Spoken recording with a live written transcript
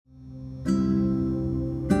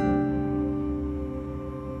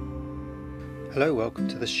Hello, welcome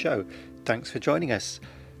to the show. Thanks for joining us.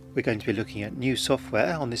 We're going to be looking at new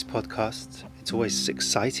software on this podcast. It's always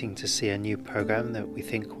exciting to see a new program that we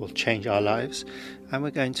think will change our lives, and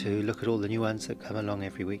we're going to look at all the new ones that come along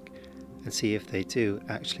every week and see if they do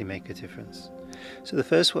actually make a difference. So the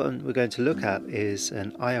first one we're going to look at is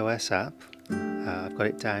an iOS app. I've got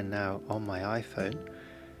it down now on my iPhone.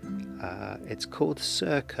 It's called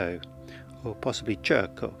Circo, or possibly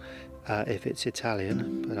Circo if it's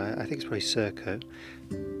Italian, but I think it's probably Circo.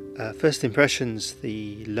 First impressions,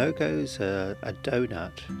 the logo's a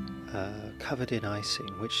donut covered in icing,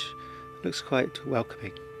 which looks quite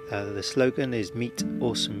welcoming. The slogan is "Meet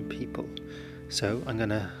Awesome People." So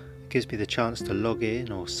it gives me the chance to log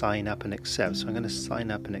in or sign up and accept. So I'm going to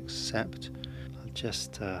sign up and accept. I'll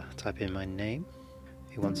just type in my name.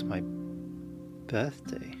 He wants my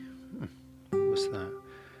birthday. What's that?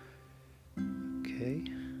 Okay.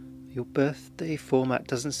 Your birthday format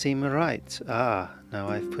doesn't seem right. Now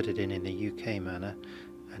I've put it in the UK manner,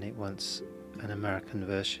 and it wants an American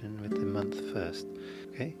version with the month first.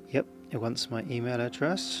 Okay, yep, it wants my email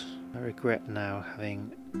address. I regret now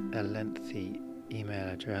having a lengthy email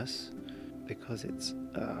address because it's,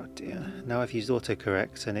 oh dear. Now I've used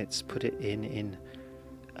autocorrect and it's put it in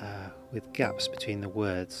with gaps between the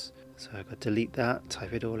words. So I've got to delete that,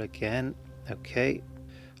 type it all again. Okay,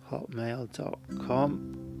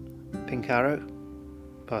 hotmail.com. Pink arrow,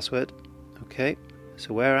 password. Okay,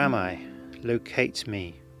 so where am I? Locate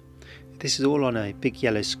me. This is all on a big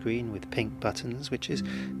yellow screen with pink buttons, which is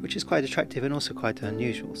quite attractive and also quite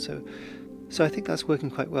unusual. So I think that's working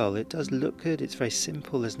quite well. It does look good. It's very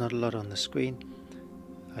simple. There's not a lot on the screen.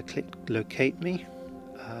 I click locate me,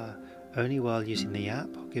 only while using the app.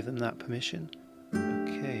 I'll give them that permission.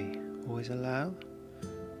 Okay, always allow.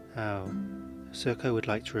 Now, Circo would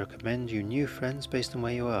like to recommend you new friends based on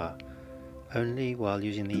where you are. Only while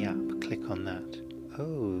using the app. Click on that.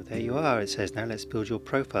 Oh, there you are. It says, now let's build your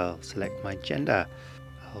profile. Select my gender.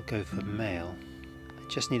 I'll go for male. I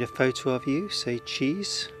just need a photo of you. Say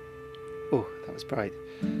cheese. Oh, that was bright.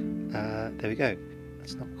 There we go.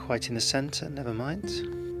 That's not quite in the centre. Never mind.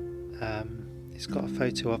 It's got a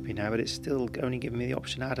photo of me now, but it's still only giving me the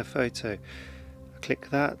option add a photo. I click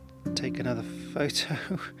that. Take another photo.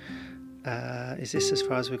 Is this as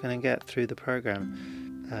far as we're going to get through the program?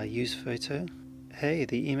 Use photo. Hey,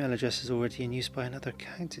 the email address is already in use by another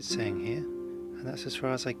account, it's saying here, and that's as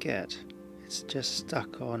far as I get. It's just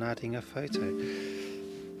stuck on adding a photo.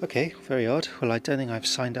 Okay, very odd. Well, I don't think I've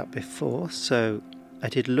signed up before, so I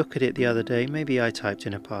did look at it the other day. Maybe I typed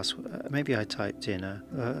in a password. Maybe I typed in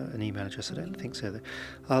an email address. I don't think so though.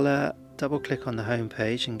 I'll double click on the home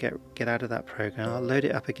page and get out of that program. I'll load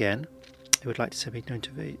it up again. It would like to send me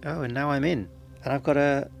notification. Oh, and now I'm in. And I've got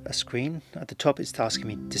a screen. At the top it's asking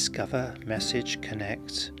me discover, message,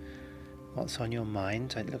 connect. What's on your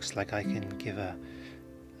mind? It looks like I can give a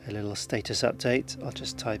little status update. I'll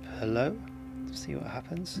just type hello, see what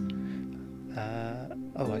happens. I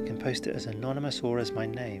can post it as anonymous or as my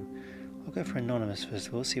name. I'll go for anonymous first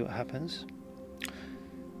of all, see what happens.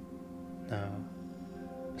 Now,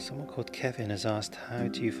 someone called Kevin has asked, how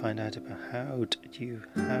do you find out,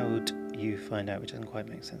 which doesn't quite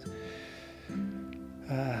make sense,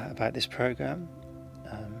 about this program.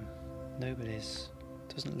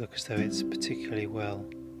 Doesn't look as though it's particularly well,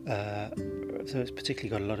 so it's particularly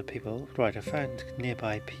got a lot of people. Right, I found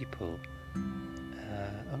nearby people.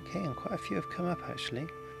 Okay, and quite a few have come up actually.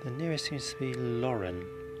 The nearest seems to be Lauren,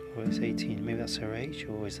 or it's 18. Maybe that's her age,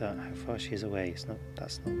 or is that how far she is away?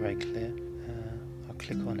 That's not very clear. I'll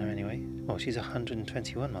click on her anyway. Oh, she's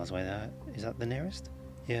 121 miles away there. Is that the nearest?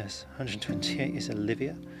 Yes, 128 is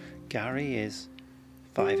Olivia. Gary is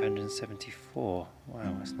 574.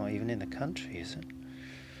 Wow, that's not even in the country, is it?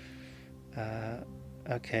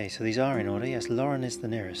 Okay, so these are in order. Yes, Lauren is the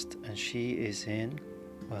nearest, and she is in,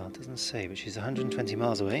 well, it doesn't say, but she's 120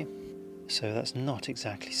 miles away. So that's not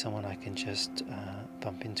exactly someone I can just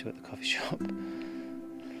bump into at the coffee shop.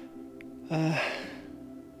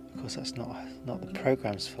 Of course, that's not the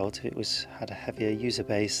program's fault. If it had a heavier user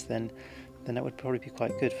base, then that would probably be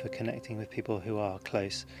quite good for connecting with people who are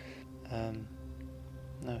close.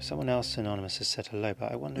 No, someone else anonymous has said hello,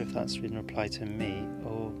 but I wonder if that's in reply to me,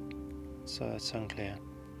 or so it's unclear.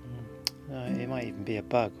 No, it might even be a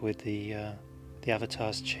bug with the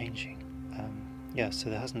avatars changing. So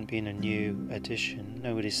there hasn't been a new addition.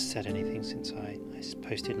 Nobody's said anything since I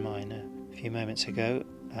posted mine a few moments ago.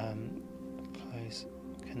 Close,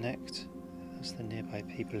 connect. That's the nearby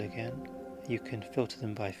people again. You can filter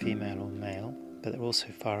them by female or male, but they're also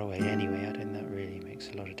far away anyway. I don't think that really makes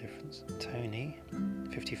a lot of difference. Tony,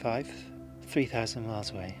 55, 3,000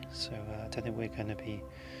 miles away. So I don't think we're going to be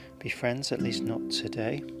be friends, at least not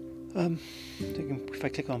today. If I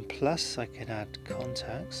click on plus, I can add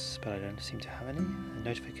contacts, but I don't seem to have any. And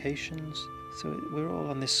notifications. So we're all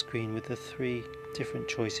on this screen with the 3 different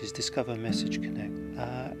choices: discover, message, connect.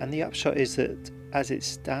 And the upshot is that as it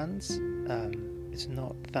stands, it's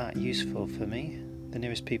not that useful for me. The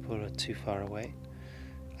nearest people are too far away,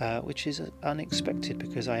 which is unexpected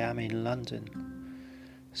because I am in London.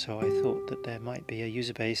 So I thought that there might be a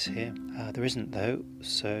user base here. There isn't though,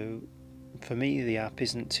 so for me the app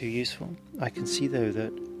isn't too useful. I can see though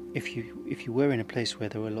that if you were in a place where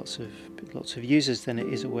there were lots of users, then it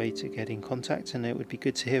is a way to get in contact, and it would be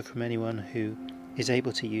good to hear from anyone who is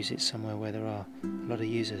able to use it somewhere where there are a lot of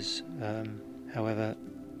users. However,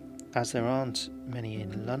 as there aren't many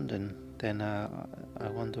in London, then I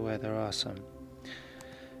wonder where there are some.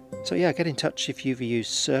 So yeah, get in touch if you've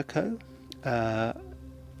used Circo.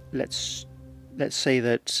 Let's say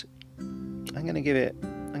that I'm going to give it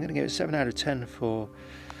 7 out of 10 for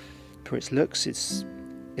its looks. It's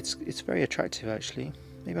very attractive actually.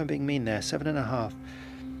 Maybe I'm being mean there. 7.5.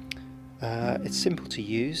 It's simple to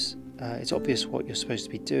use. It's obvious what you're supposed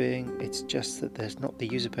to be doing. It's just that there's not the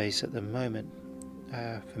user base at the moment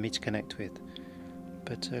for me to connect with.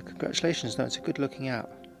 But congratulations, no, it's a good looking app.